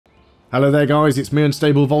Hello there guys, it's me,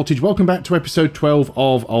 Unstable Voltage. Welcome back to episode 12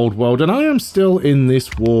 of Old World, and I am still in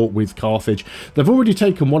this war with Carthage. They've already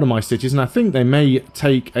taken one of my cities, and I think they may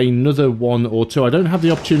take another one or two. I don't have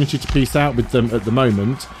the opportunity to peace out with them at the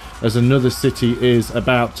moment, as another city is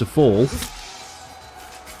about to fall.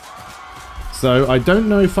 So I don't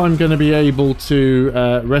know if I'm going to be able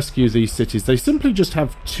to rescue these cities. They simply just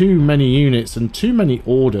have too many units and too many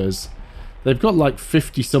orders. They've got like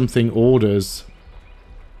 50-something orders.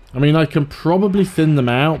 I mean, I can probably thin them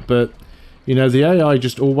out, but, you know, the AI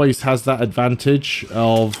just always has that advantage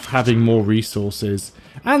of having more resources.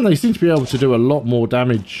 And they seem to be able to do a lot more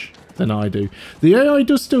damage than I do. The AI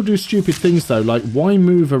does still do stupid things, though, like why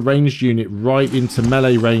move a ranged unit right into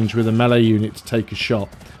melee range with a melee unit to take a shot?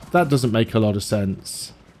 That doesn't make a lot of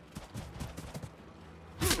sense.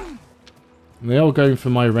 And they are going for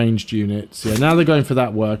my ranged units. Yeah, now they're going for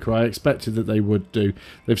that worker. I expected that they would do.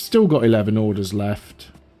 They've still got 11 orders left.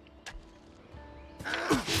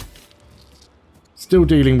 Still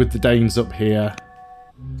dealing with the Danes up here.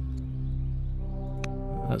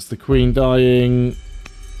 That's the Queen dying.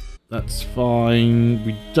 That's fine.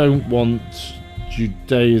 We don't want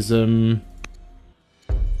Judaism.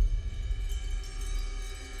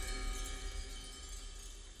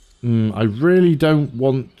 I really don't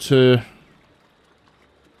want to...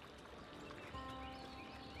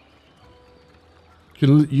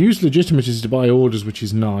 Can use legitimities to buy orders, which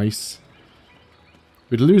is nice.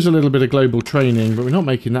 We'd lose a little bit of global training, but we're not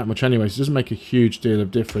making that much anyway, so it doesn't make a huge deal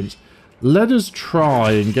of difference. Let us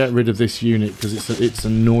try and get rid of this unit, because it's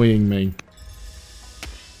annoying me.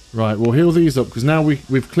 Right, we'll heal these up, because now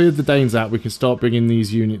we've cleared the Danes out, we can start bringing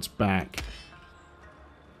these units back.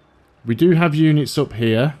 We do have units up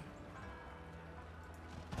here.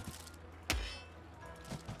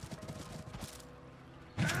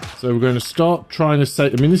 So we're going to start trying to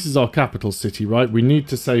save... I mean, this is our capital city, right? We need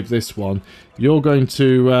to save this one. You're going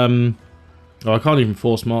to... Oh, I can't even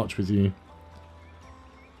force march with you.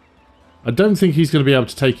 I don't think he's going to be able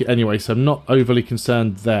to take it anyway, so I'm not overly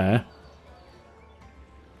concerned there.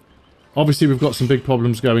 Obviously, we've got some big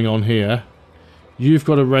problems going on here. You've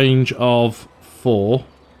got a range of 4.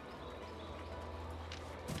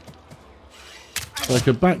 So I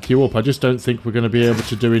could back you up. I just don't think we're going to be able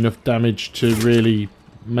to do enough damage to really...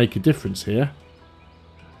 make a difference here.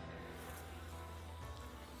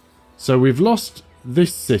 So we've lost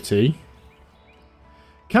this city.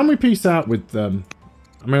 Can we peace out with them?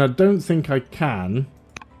 I mean, I don't think I can.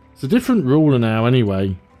 It's a different ruler now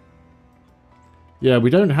anyway. Yeah,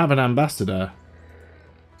 we don't have an ambassador.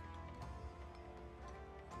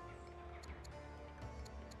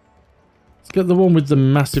 Let's get the one with the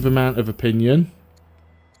massive amount of opinion.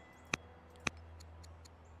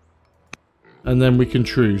 And then we can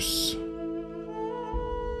truce.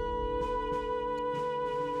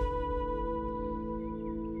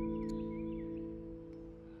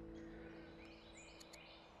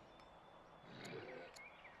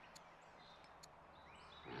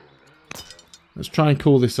 Let's try and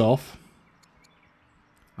call this off.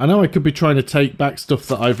 I know I could be trying to take back stuff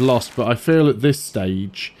that I've lost, but I feel at this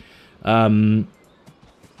stage...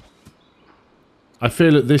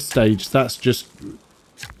 that's just...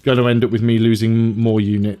 going to end up with me losing more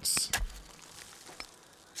units.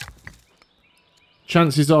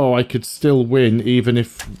 Chances are I could still win even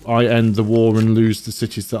if I end the war and lose the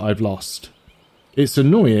cities that I've lost. It's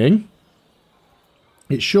annoying.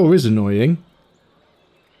 It sure is annoying.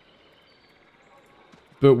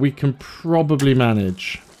 But we can probably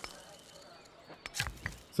manage.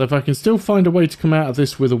 So if I can still find a way to come out of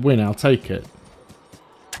this with a win, I'll take it.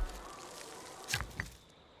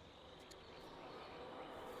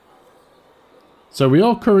 So we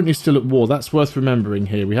are currently still at war. That's worth remembering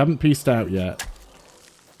here. We haven't peaced out yet.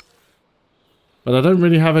 But I don't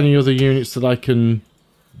really have any other units that I can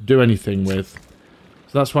do anything with.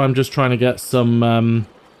 So that's why I'm just trying to get some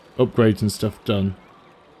upgrades and stuff done.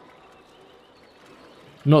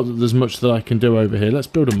 Not that there's much that I can do over here. Let's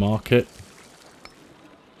build a market.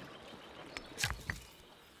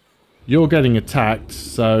 You're getting attacked,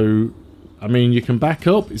 so... I mean, you can back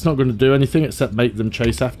up. It's not going to do anything except make them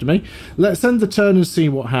chase after me. Let's end the turn and see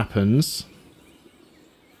what happens.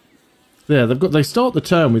 There, they start the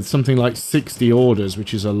turn with something like 60 orders,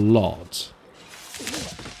 which is a lot.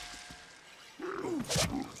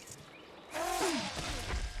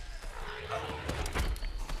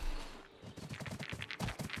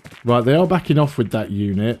 Right, they are backing off with that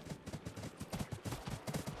unit.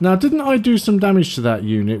 Now, didn't I do some damage to that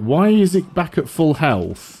unit? Why is it back at full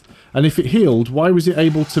health? And if it healed, why was it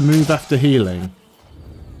able to move after healing?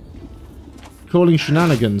 Calling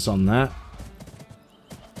shenanigans on that.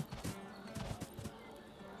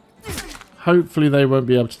 Hopefully they won't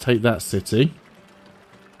be able to take that city.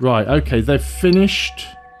 Right, okay, they've finished.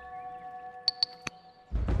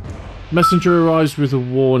 Messenger arrives with a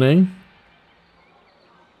warning.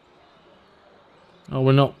 Oh,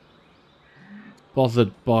 we're not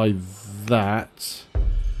bothered by that.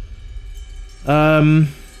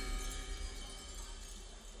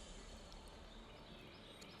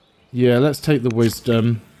 Yeah, let's take the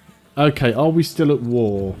wisdom. Okay, are we still at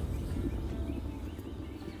war?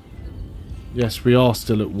 Yes, we are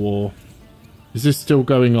still at war. Is this still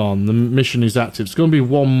going on? The mission is active. It's going to be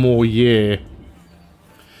 1 more year.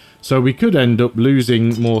 So we could end up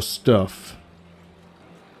losing more stuff.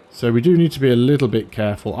 So we do need to be a little bit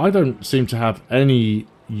careful. I don't seem to have any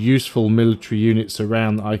useful military units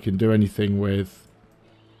around that I can do anything with.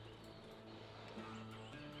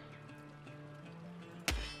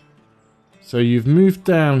 So you've moved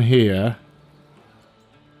down here.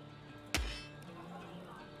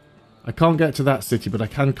 I can't get to that city, but I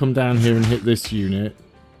can come down here and hit this unit.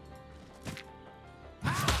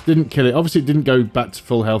 Didn't kill it. Obviously it didn't go back to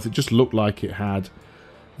full health. It just looked like it had.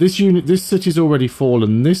 This unit, this city's already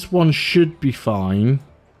fallen. This one should be fine.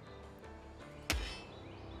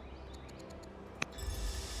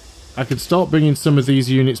 I could start bringing some of these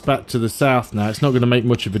units back to the south now. It's not going to make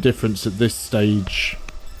much of a difference at this stage.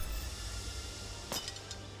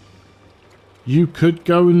 You could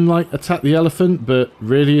go and, like, attack the elephant, but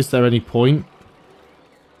really, is there any point?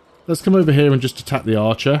 Let's come over here and just attack the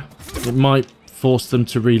archer. It might force them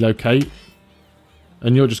to relocate.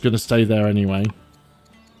 And you're just going to stay there anyway.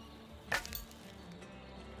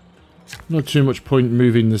 Not too much point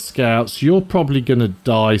moving the scouts. You're probably going to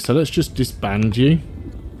die, so let's just disband you.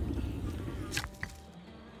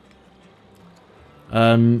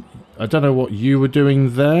 I don't know what you were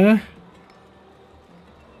doing there.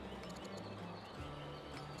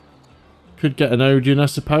 Could get an Odeon, I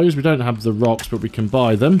suppose. We don't have the rocks, but we can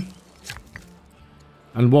buy them.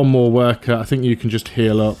 And 1 more worker. I think you can just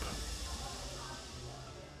heal up.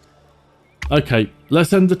 Okay,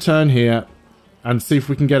 let's end the turn here and see if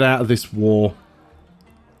we can get out of this war.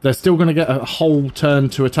 They're still going to get a whole turn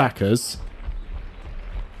to attack us.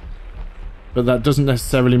 But that doesn't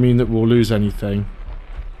necessarily mean that we'll lose anything.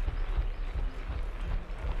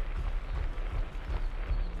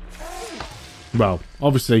 Well,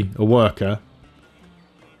 obviously a worker.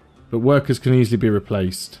 But workers can easily be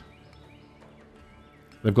replaced.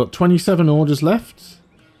 They've got 27 orders left.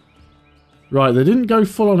 Right, they didn't go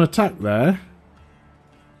full on attack there.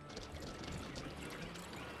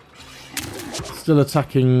 Still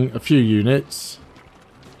attacking a few units.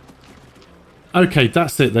 Okay,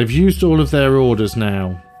 that's it. They've used all of their orders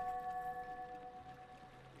now.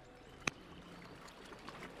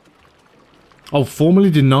 Oh, formally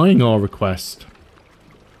denying our request.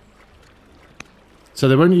 So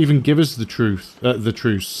they won't even give us the truce.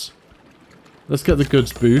 Let's get the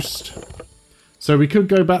goods boost. So we could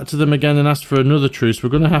go back to them again and ask for another truce. We're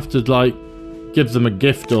going to have to, like, give them a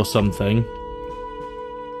gift or something.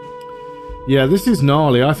 Yeah, this is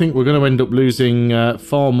gnarly. I think we're going to end up losing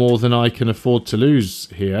far more than I can afford to lose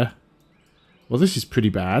here. Well, this is pretty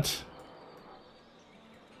bad.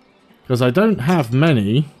 Because I don't have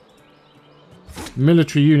many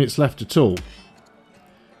military units left at all.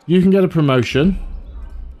 You can get a promotion.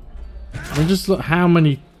 And just look how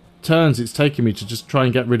many turns it's taken me to just try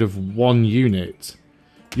and get rid of 1 unit.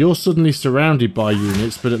 You're suddenly surrounded by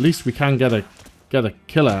units, but at least we can get a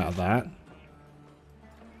kill out of that.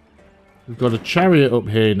 We've got a chariot up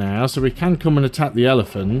here now, so we can come and attack the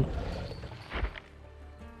elephant.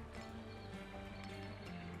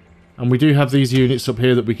 And we do have these units up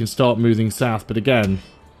here that we can start moving south, but again,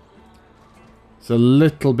 it's a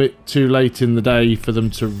little bit too late in the day for them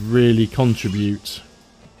to really contribute.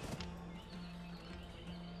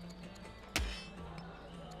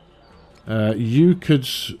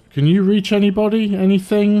 Can you reach anybody?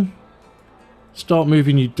 Anything? Start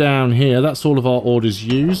moving you down here. That's all of our orders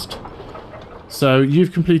used. So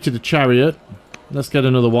you've completed a chariot. Let's get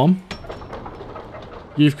another one.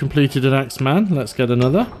 You've completed an axeman. Let's get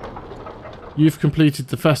another. You've completed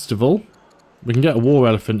the festival. We can get a war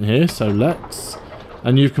elephant here, so let's.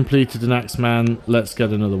 And you've completed an axeman. Let's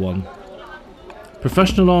get another one.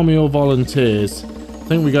 Professional army or volunteers? I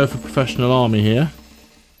think we go for professional army here.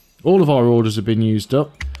 All of our orders have been used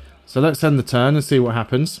up. So let's end the turn and see what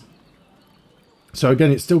happens. So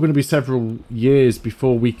again, it's still going to be several years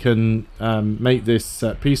before we can make this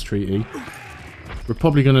peace treaty. We're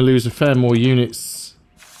probably going to lose a fair more units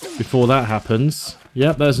before that happens.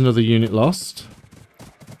 Yep, there's another unit lost.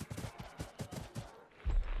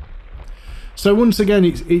 So once again,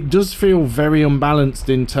 it does feel very unbalanced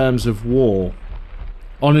in terms of war.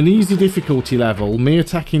 On an easy difficulty level, me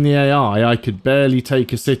attacking the AI, I could barely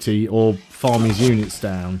take a city or farm his units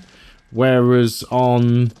down. Whereas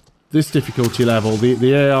on this difficulty level,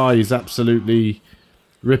 the AI is absolutely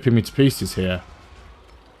ripping me to pieces here.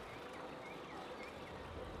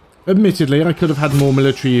 Admittedly, I could have had more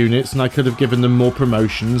military units and I could have given them more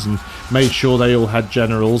promotions and made sure they all had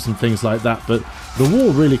generals and things like that, but the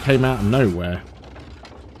war really came out of nowhere.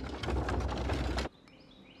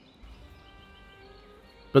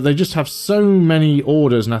 But they just have so many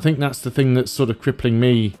orders, and I think that's the thing that's sort of crippling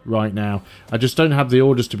me right now. I just don't have the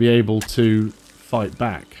orders to be able to fight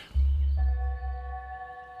back.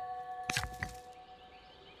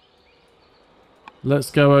 Let's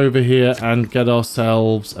go over here and get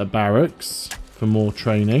ourselves a barracks for more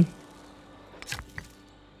training.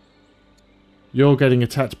 You're getting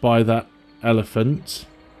attacked by that elephant.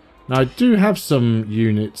 Now, I do have some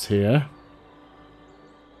units here.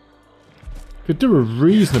 Could do a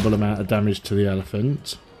reasonable amount of damage to the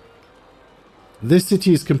elephant. This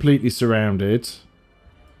city is completely surrounded.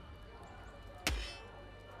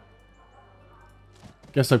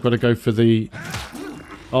 Guess I've got to go for the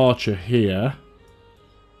archer here.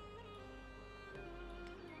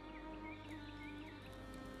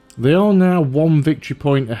 They are now 1 victory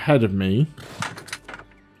point ahead of me.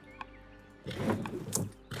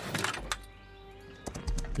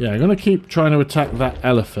 Yeah, I'm going to keep trying to attack that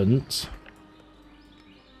elephant.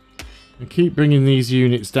 And keep bringing these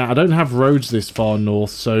units down. I don't have roads this far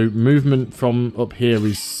north, so movement from up here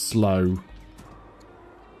is slow.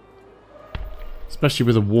 Especially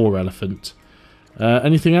with a war elephant.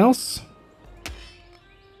 Anything else?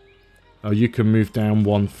 Oh, you can move down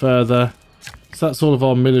 1 further. So that's all of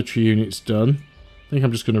our military units done. I think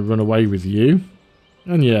I'm just going to run away with you.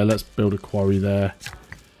 And yeah, let's build a quarry there.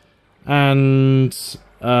 And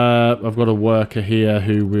I've got a worker here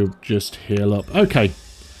who will just heal up. Okay.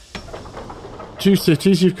 2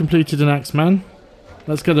 cities, you've completed an axeman.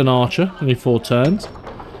 Let's get an archer, only 4 turns.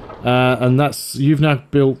 And that's, you've now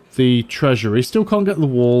built the treasury. Still can't get the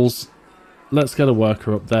walls. Let's get a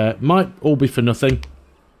worker up there. Might all be for nothing.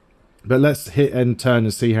 But let's hit end turn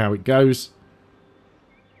and see how it goes.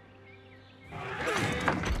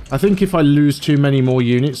 I think if I lose too many more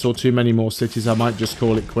units or too many more cities, I might just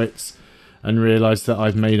call it quits and realise that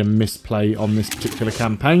I've made a misplay on this particular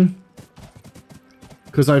campaign.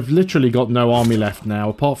 Because I've literally got no army left now.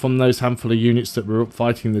 Apart from those handful of units that were up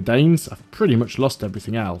fighting the Danes, I've pretty much lost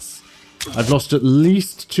everything else. I've lost at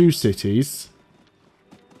least 2 cities.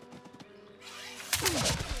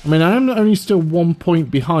 I mean, I am only still 1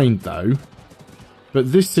 point behind, though.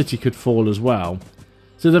 But this city could fall as well.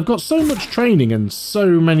 So they've got so much training and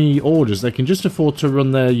so many orders, they can just afford to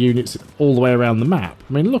run their units all the way around the map.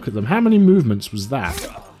 I mean, look at them. How many movements was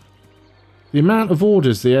that? The amount of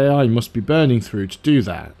orders the AI must be burning through to do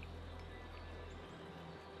that.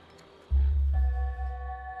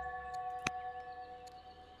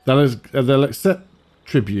 They'll accept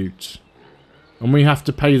tribute. And we have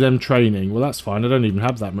to pay them training. Well, that's fine. I don't even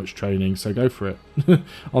have that much training, so go for it.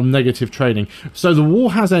 On negative training. So the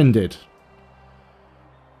war has ended.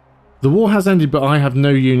 The war has ended, but I have no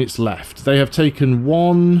units left. They have taken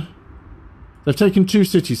 1... They've taken 2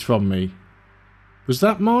 cities from me. Was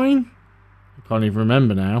that mine? I can't even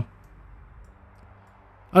remember now.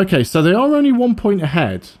 Okay, so they are only 1 point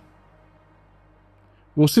ahead.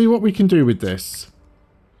 We'll see what we can do with this.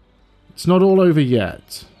 It's not all over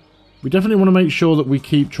yet. We definitely want to make sure that we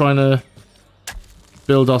keep trying to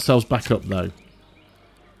build ourselves back up, though.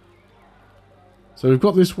 So we've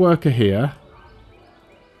got this worker here.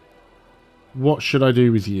 What should I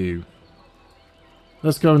do with you?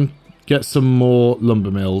 Let's go and get some more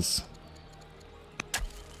lumber mills.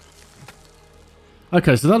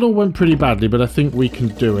 Okay, so that all went pretty badly, but I think we can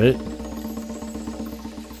do it.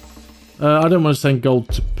 I don't want to send gold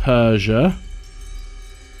to Persia.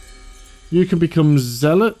 You can become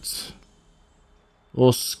Zealot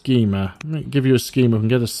or Schemer. Let me give you a Schemer. We can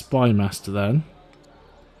get a Spy Master then.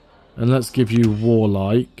 And let's give you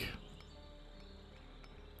Warlike.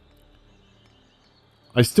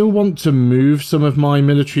 I still want to move some of my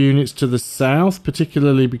military units to the south,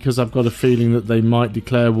 particularly because I've got a feeling that they might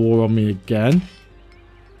declare war on me again.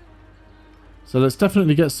 So let's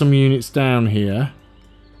definitely get some units down here.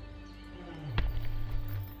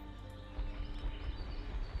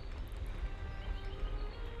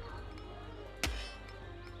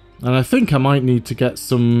 And I think I might need to get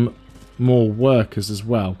some more workers as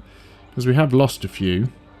well, because we have lost a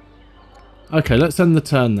few. Okay, let's end the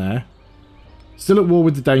turn there. Still at war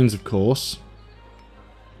with the Danes, of course.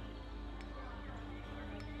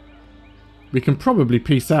 We can probably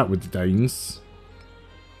peace out with the Danes.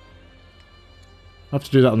 I'll have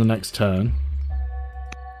to do that on the next turn.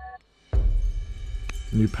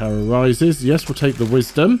 New power rises. Yes, we'll take the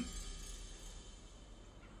wisdom.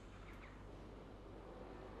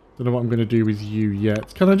 Don't know what I'm going to do with you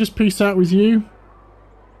yet. Can I just peace out with you?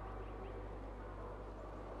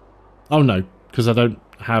 Oh no, because I don't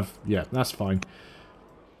have... Yeah, that's fine.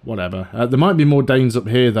 Whatever. There might be more Danes up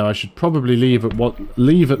here though. I should probably leave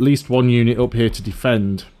at least one unit up here to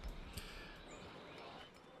defend.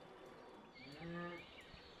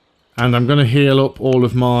 And I'm going to heal up all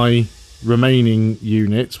of my remaining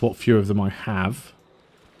units, what few of them I have.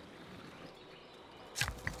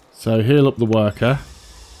 So heal up the worker.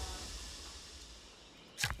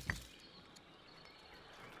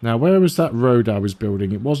 Now where was that road I was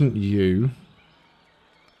building? It wasn't you.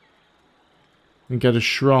 And get a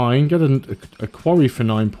shrine, get a quarry for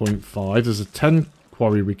 9.5. There's a 10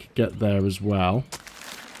 quarry we could get there as well.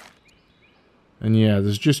 And yeah,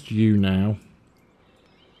 there's just you now.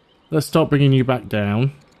 Let's start bringing you back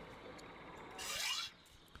down.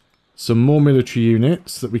 Some more military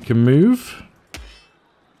units that we can move.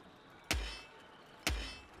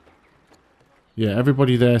 Yeah,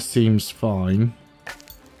 everybody there seems fine.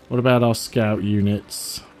 What about our scout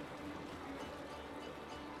units?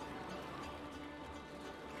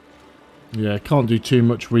 Yeah, can't do too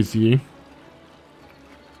much with you.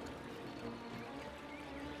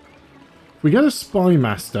 We get a spy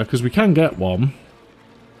master, because we can get one.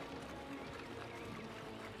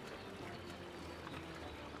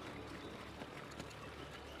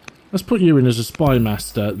 Let's put you in as a spy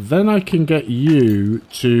master. Then I can get you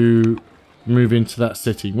to move into that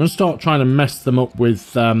city. I'm going to start trying to mess them up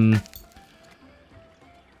with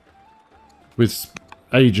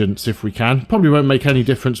agents if we can. Probably won't make any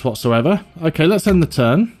difference whatsoever. Okay, let's end the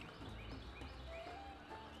turn.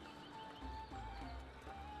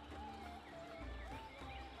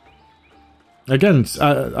 Again,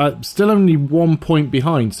 still only 1 point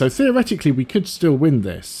behind, so theoretically we could still win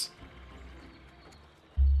this.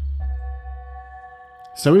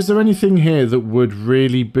 So is there anything here that would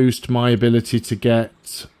really boost my ability to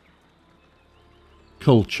get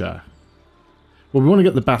culture? Well, we want to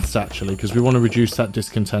get the baths actually, because we want to reduce that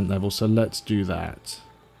discontent level, so let's do that.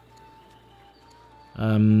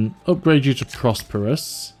 Upgrade you to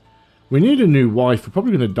prosperous. We need a new wife. We're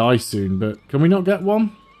probably going to die soon, but can we not get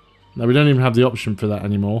one? No, we don't even have the option for that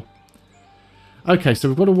anymore. Okay, so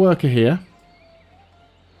we've got a worker here.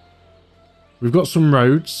 We've got some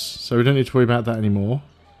roads, so we don't need to worry about that anymore.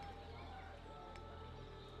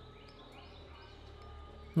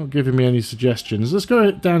 Not giving me any suggestions. Let's go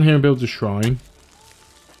down here and build a shrine.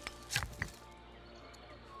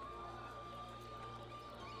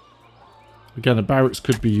 Again, a barracks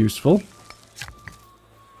could be useful.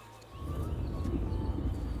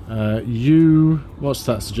 What's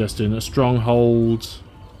that suggesting? A stronghold.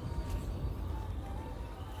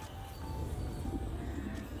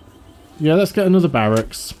 Yeah, let's get another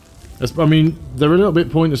barracks. I mean, they're a little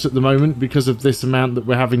bit pointless at the moment because of this amount that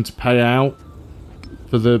we're having to pay out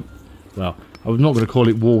for the... Well, I'm not going to call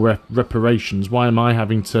it war reparations. Why am I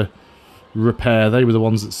having to repair? They were the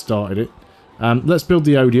ones that started it. Let's build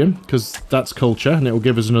the Odium, because that's culture, and it will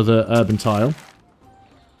give us another urban tile.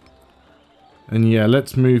 And yeah,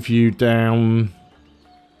 let's move you down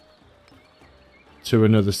to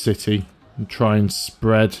another city and try and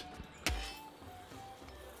spread.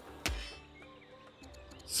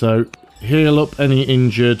 So, heal up any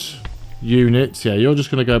injured units. Yeah, you're just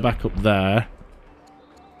going to go back up there.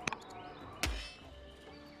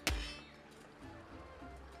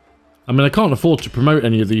 I mean, I can't afford to promote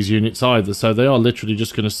any of these units either, so they are literally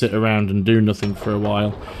just going to sit around and do nothing for a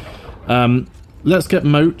while. Let's get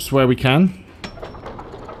moats where we can.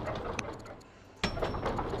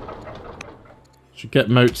 Should get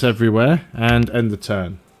moats everywhere and end the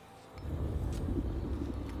turn.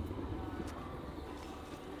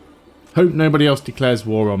 Hope nobody else declares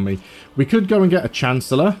war on me. We could go and get a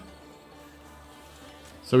Chancellor.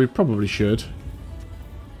 So we probably should.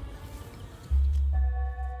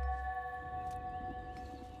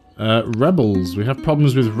 Rebels. We have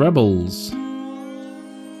problems with rebels.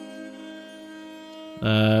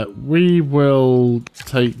 We will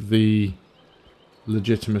take the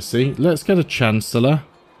legitimacy. Let's get a Chancellor.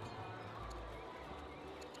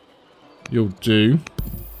 You'll do.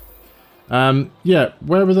 Yeah,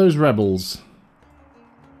 where are those rebels?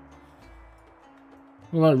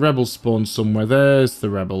 Well, like rebels spawn somewhere. There's the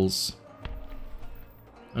rebels.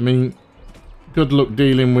 I mean, good luck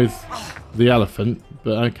dealing with the elephant,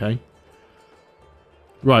 but okay.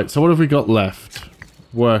 Right, so what have we got left?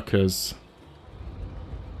 Workers.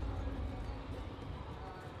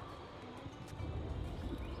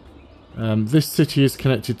 This city is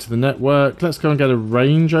connected to the network. Let's go and get a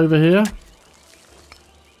range over here.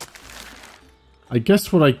 I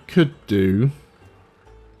guess what I could do...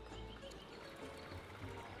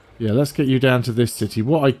 Yeah, let's get you down to this city.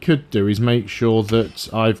 What I could do is make sure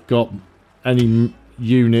that I've got any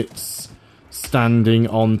units standing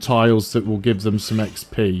on tiles that will give them some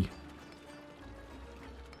XP.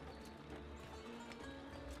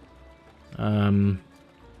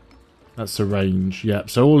 That's a range.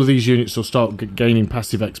 Yep, so all of these units will start gaining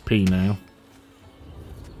passive XP now.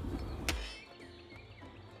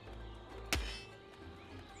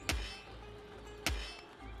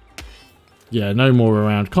 Yeah, no more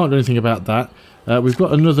around. Can't do anything about that. We've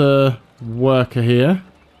got another worker here.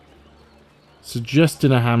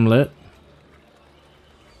 Suggesting a hamlet.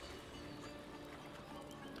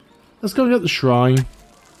 Let's go and get the shrine.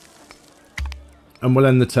 And we'll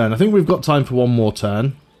end the turn. I think we've got time for one more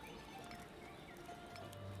turn.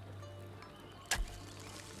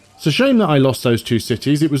 It's a shame that I lost those two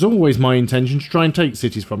cities. It was always my intention to try and take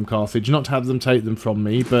cities from Carthage, not to have them take them from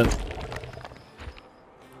me, but...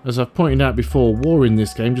 as I've pointed out before, war in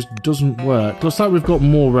this game just doesn't work. Looks like we've got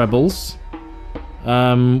more rebels.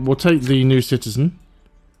 We'll take the new citizen.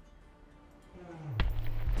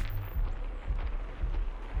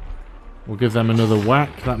 We'll give them another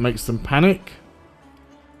whack. That makes them panic.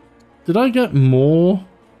 Did I get more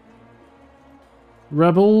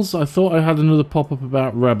rebels? I thought I had another pop-up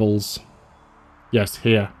about rebels. Yes,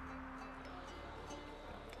 here.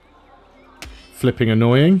 Flipping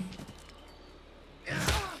annoying.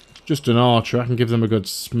 Just an archer. I can give them a good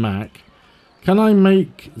smack. Can I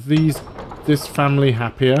make this family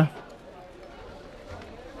happier?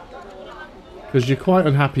 Because you're quite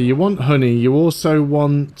unhappy. You want honey. You also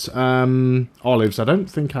want olives. I don't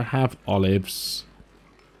think I have olives.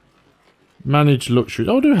 Manage luxury.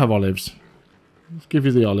 Oh, I do have olives. Let's give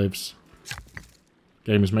you the olives.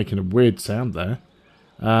 Game is making a weird sound there.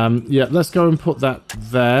 Yeah, let's go and put that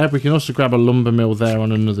there. We can also grab a lumber mill there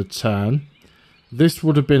on another turn. This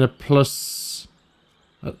would have been a plus...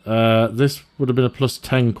 this would have been a plus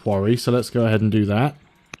 10 quarry, so let's go ahead and do that.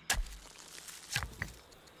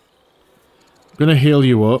 I'm going to heal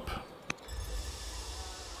you up.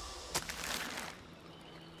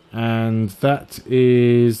 And that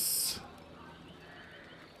is...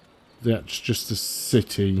 that's just the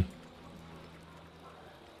city.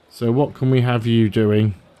 So what can we have you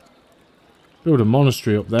doing? Build a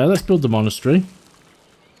monastery up there. Let's build the monastery.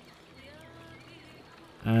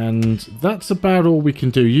 And that's about all we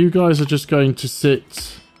can do. You guys are just going to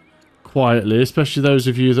sit quietly, especially those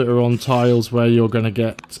of you that are on tiles where you're going to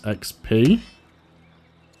get XP.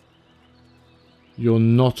 You're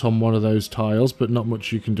not on one of those tiles, but not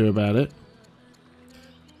much you can do about it.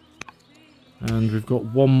 And we've got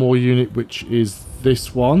one more unit, which is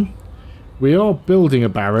this one. We are building a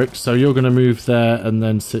barrack, so you're going to move there and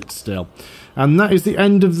then sit still. And that is the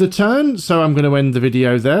end of the turn, so I'm going to end the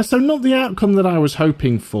video there. So not the outcome that I was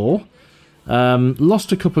hoping for.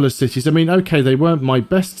 Lost a couple of cities. I mean, okay, they weren't my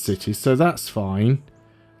best cities, so that's fine.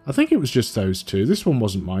 I think it was just those two. This one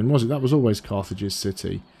wasn't mine, was it? That was always Carthage's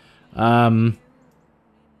city. I'm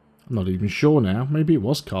not even sure now. Maybe it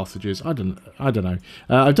was Carthage's. I don't know.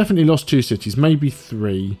 I've definitely lost two cities, maybe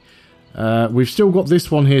three. We've still got this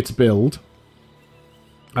one here to build.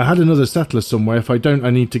 I had another settler somewhere. If I don't, I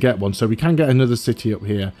need to get one. So we can get another city up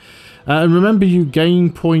here. And remember, you gain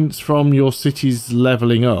points from your cities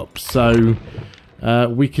levelling up. So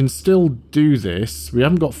we can still do this. We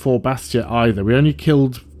haven't got 4 baths yet either. We only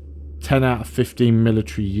killed 10 out of 15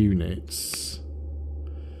 military units.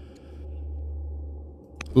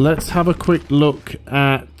 Let's have a quick look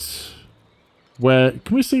at where...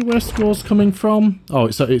 can we see where score's coming from? Oh,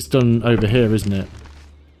 it's done over here, isn't it?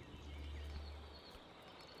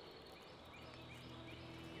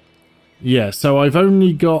 Yeah, so I've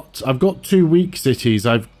got 2 weak cities.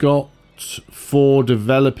 I've got 4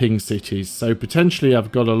 developing cities. So potentially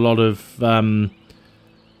I've got a lot that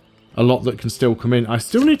can still come in. I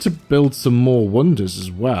still need to build some more wonders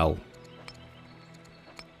as well.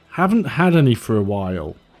 Haven't had any for a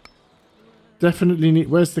while. Definitely need...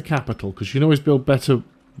 where's the capital? Because you can always build better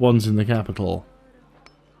ones in the capital.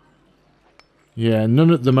 Yeah,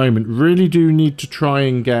 none at the moment. Really do need to try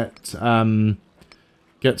and get some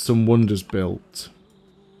wonders built.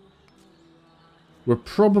 We're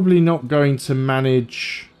probably not going to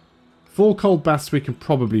manage... 4 cold baths we can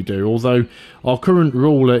probably do, although our current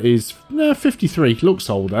ruler is 53,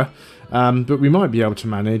 looks older, but we might be able to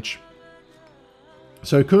manage.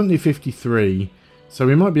 So currently 53, so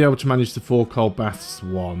we might be able to manage the 4 cold baths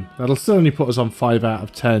one. That'll certainly put us on 5 out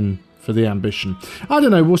of 10 for the ambition. I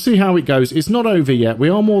don't know, we'll see how it goes. It's not over yet. We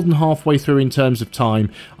are more than halfway through in terms of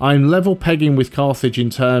time. I'm level pegging with Carthage in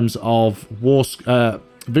terms of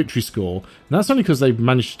victory score, and that's only because they've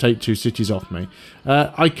managed to take 2 cities off me.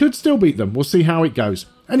 I could still beat them. We'll see how it goes.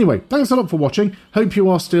 Anyway, thanks a lot for watching. Hope you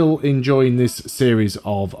are still enjoying this series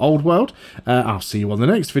of Old World. I'll see you on the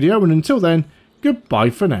next video, and until then,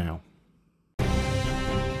 goodbye for now.